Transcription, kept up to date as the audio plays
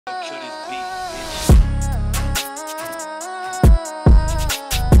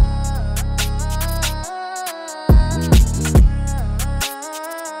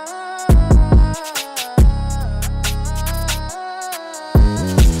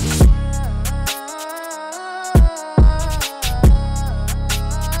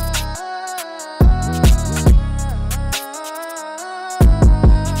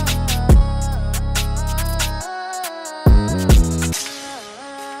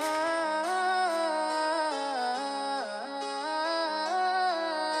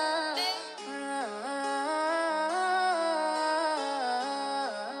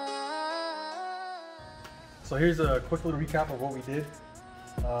So here's a quick little recap of what we did.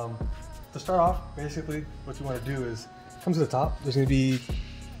 To start off, basically what you want to do is come to the top. There's going to be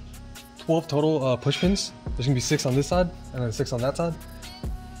 12 total push pins. There's going to be 6 on this side and then 6 on that side.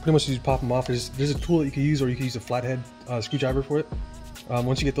 Pretty much you just pop them off. There's a tool that you can use, or you can use a flathead screwdriver for it.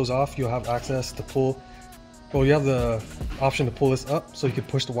 Once you get those off, you'll have access to pull. Well, you have the option to pull this up, so you can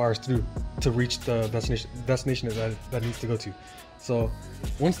push the wires through to reach the destination that needs to go to. So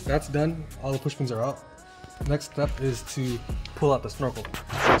once that's done, all the push pins are out. Next step is to pull out the snorkel.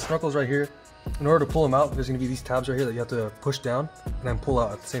 So the snorkel's right here. In order to pull them out, there's going to be these tabs right here that you have to push down and then pull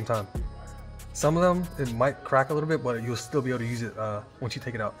out at the same time. Some of them, it might crack a little bit, but you'll still be able to use it once you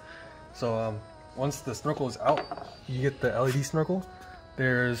take it out. So once the snorkel is out, you get the LED snorkel.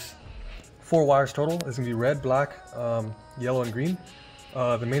 There's 4 wires total. It's going to be red, black, yellow, and green.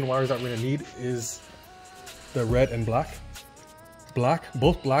 The main wires that we're going to need is the red and black.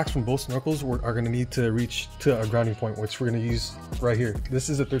 Both blacks from both snorkels are going to need to reach to a grounding point, which we're going to use right here. This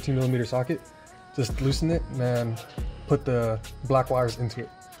is a 13mm socket. Just loosen it and then put the black wires into it.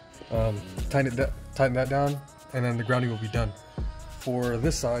 Tighten that down, and then the grounding will be done. For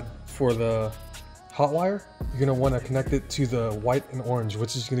this side, for the hot wire, you're going to want to connect it to the white and orange,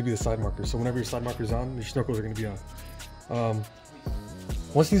 which is going to be the side marker. So whenever your side marker is on, your snorkels are going to be on.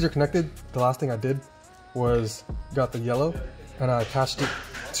 Once these are connected, the last thing I did was got the yellow and I attached it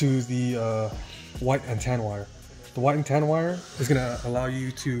to the white and tan wire. The white and tan wire is going to allow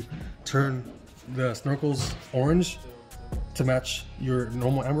you to turn the snorkels orange to match your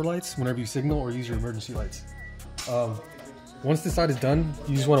normal amber lights whenever you signal or use your emergency lights. Once this side is done,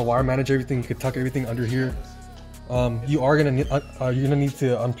 you just want to wire manage everything. You can tuck everything under here. You're gonna need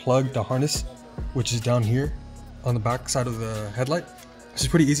to unplug the harness, which is down here on the back side of the headlight. It's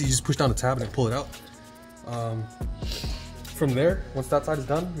pretty easy. You just push down the tab and then pull it out. From there, once that side is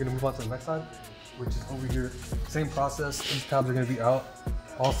done, you're gonna move on to the next side, which is over here. Same process. These tabs are gonna be out.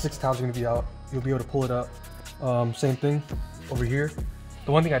 All 6 tabs are gonna be out. You'll be able to pull it up. Same thing over here.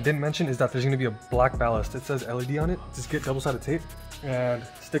 The one thing I didn't mention is that there's going to be a black ballast. It says LED on it. Just get double-sided tape and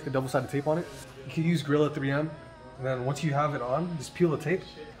stick the double-sided tape on it. You can use Gorilla 3M, and then once you have it on, just peel the tape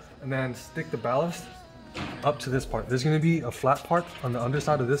and then stick the ballast up to this part. There's going to be a flat part on the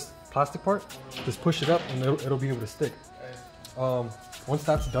underside of this plastic part. Just push it up and it'll be able to stick. Once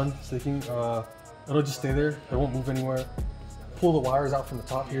that's done sticking, it'll just stay there. It won't move anywhere. Pull the wires out from the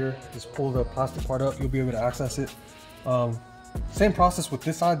top here. Just pull the plastic part up. You'll be able to access it. Same process with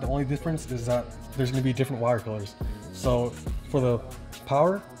this side. The only difference is that there's going to be different wire colors. So for the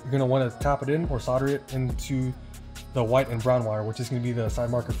power, you're going to want to tap it in or solder it into the white and brown wire, which is going to be the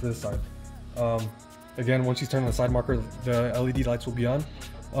side marker for this side. Again, once you turn on the side marker, the LED lights will be on.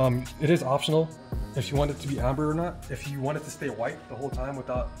 It is optional if you want it to be amber or not. If you want it to stay white the whole time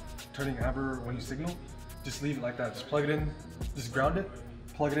without turning amber when you signal, just leave it like that. Just plug it in, just ground it,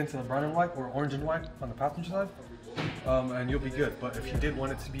 plug it into the brown and white or orange and white on the passenger side, and you'll be good. But if you did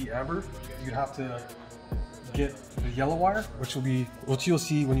want it to be amber, you'd have to get the yellow wire, which you'll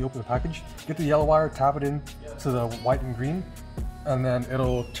see when you open the package. Get the yellow wire, tap it in to the white and green, and then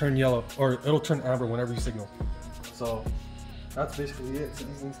it'll turn yellow, or it'll turn amber whenever you signal. So that's basically it. It's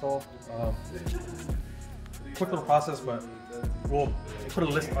an easy install. Quick little process, but we'll put a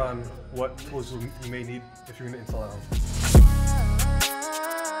list on what tools you may need if you're going to install it on.